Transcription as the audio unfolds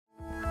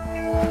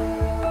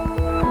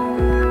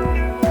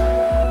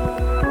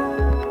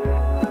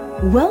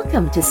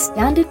Welcome to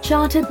Standard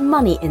Chartered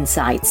Money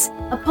Insights,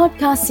 a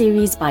podcast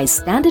series by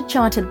Standard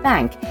Chartered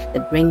Bank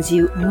that brings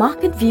you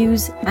market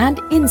views and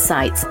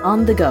insights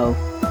on the go.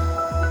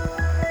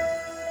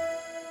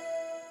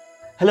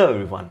 Hello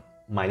everyone,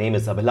 my name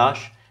is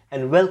Abhilash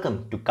and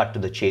welcome to Cut to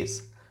the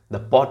Chase, the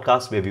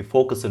podcast where we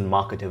focus on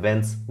market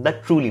events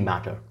that truly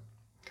matter.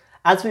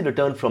 As we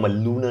return from a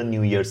Lunar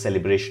New Year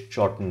celebration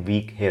shortened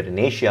week here in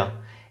Asia,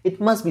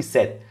 it must be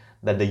said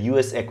that the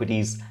US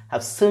equities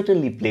have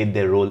certainly played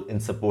their role in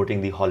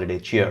supporting the holiday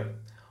cheer.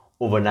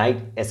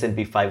 Overnight,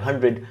 S&P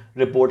 500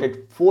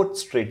 reported fourth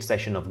straight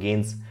session of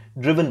gains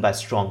driven by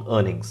strong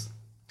earnings.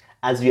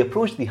 As we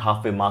approach the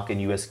halfway mark in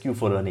US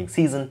Q4 earnings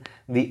season,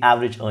 the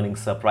average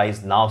earnings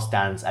surprise now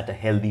stands at a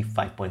healthy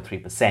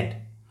 5.3%.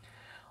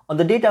 On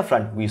the data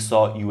front, we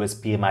saw US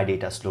PMI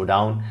data slow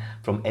down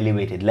from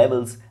elevated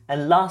levels,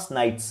 and last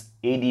night's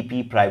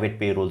ADP private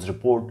payrolls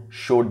report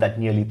showed that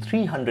nearly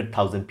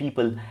 300,000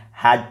 people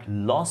had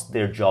lost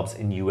their jobs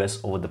in US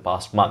over the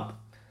past month.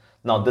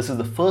 Now, this is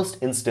the first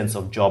instance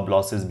of job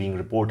losses being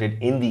reported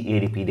in the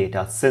ADP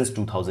data since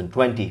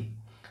 2020.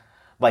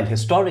 While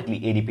historically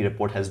ADP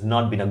report has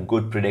not been a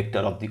good predictor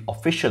of the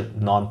official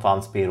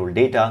non-farms payroll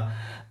data,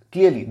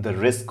 clearly the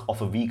risk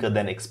of a weaker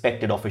than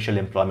expected official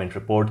employment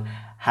report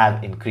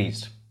have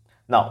increased.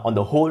 Now, on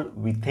the whole,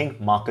 we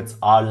think markets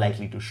are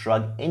likely to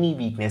shrug any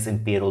weakness in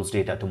payrolls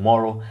data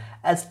tomorrow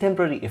as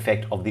temporary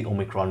effect of the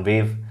Omicron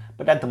wave,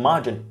 but at the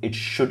margin, it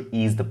should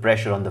ease the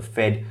pressure on the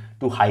Fed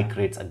to hike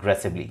rates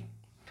aggressively.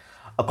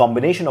 A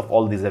combination of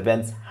all these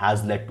events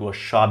has led to a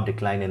sharp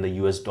decline in the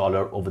US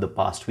dollar over the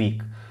past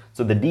week.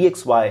 So the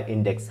DXY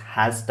index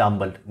has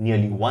tumbled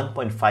nearly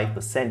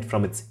 1.5%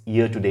 from its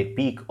year-to-date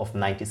peak of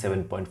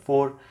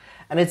 97.4,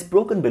 and it's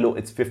broken below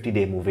its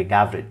 50-day moving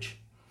average.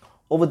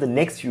 Over the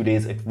next few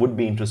days, it would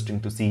be interesting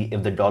to see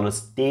if the dollar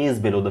stays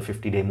below the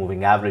 50-day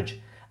moving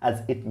average,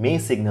 as it may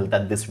signal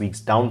that this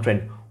week's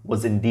downtrend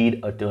was indeed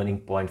a turning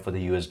point for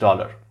the US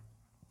dollar.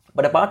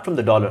 But apart from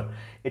the dollar,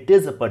 it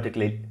is a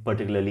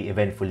particularly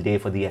eventful day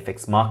for the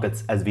FX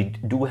markets, as we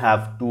do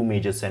have two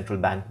major central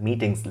bank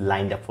meetings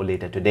lined up for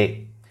later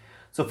today.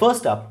 So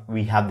first up,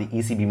 we have the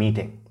ECB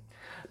meeting.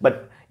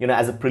 But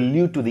as a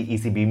prelude to the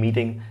ECB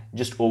meeting,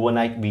 just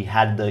overnight we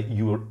had the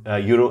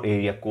Euro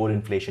area core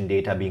inflation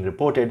data being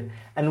reported.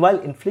 And while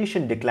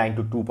inflation declined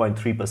to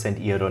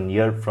 2.3% year on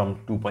year from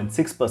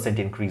 2.6%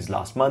 increase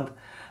last month,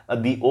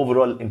 the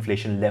overall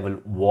inflation level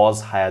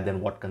was higher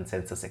than what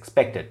consensus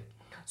expected.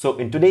 So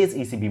in today's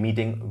ECB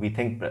meeting, we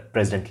think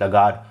President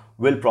Lagarde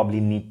will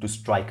probably need to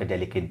strike a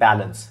delicate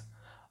balance.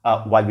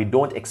 While we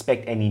don't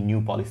expect any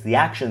new policy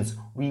actions,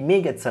 we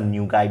may get some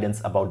new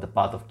guidance about the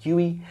path of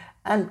QE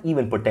and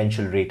even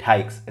potential rate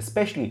hikes,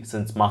 especially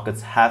since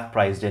markets have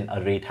priced in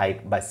a rate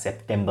hike by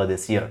September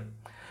this year.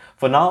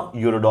 For now,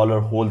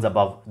 Eurodollar holds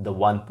above the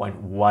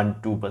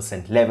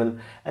 1.12% level,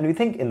 and we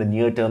think in the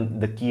near term,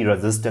 the key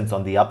resistance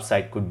on the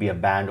upside could be a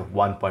band of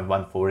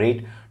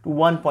 1.148 to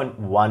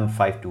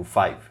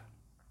 1.1525.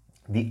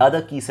 The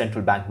other key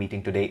central bank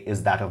meeting today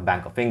is that of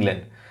Bank of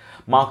England.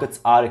 Markets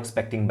are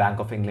expecting Bank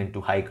of England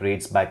to hike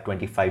rates by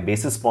 25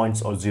 basis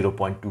points or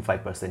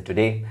 0.25%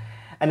 today.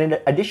 And in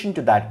addition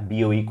to that,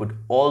 BOE could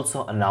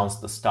also announce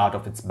the start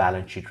of its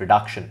balance sheet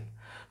reduction.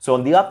 So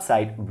on the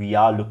upside, we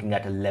are looking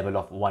at a level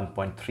of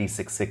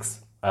 1.366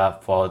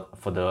 for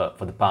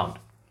the pound.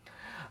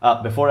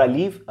 Before I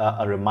leave,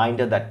 a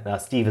reminder that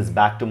Steve is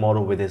back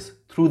tomorrow with his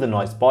Through the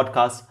Noise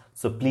podcast,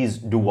 so please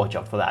do watch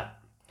out for that.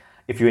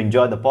 If you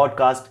enjoyed the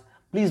podcast,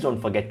 please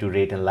don't forget to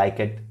rate and like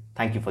it.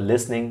 Thank you for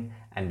listening,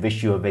 and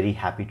wish you a very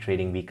happy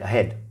trading week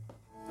ahead.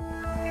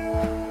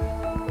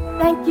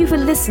 Thank you for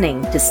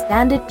listening to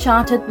Standard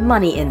Chartered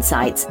Money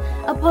Insights,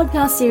 a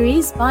podcast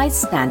series by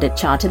Standard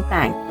Chartered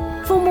Bank.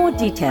 For more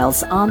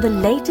details on the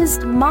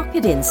latest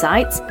market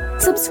insights,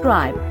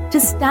 subscribe to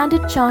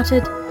Standard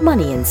Chartered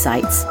Money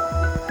Insights.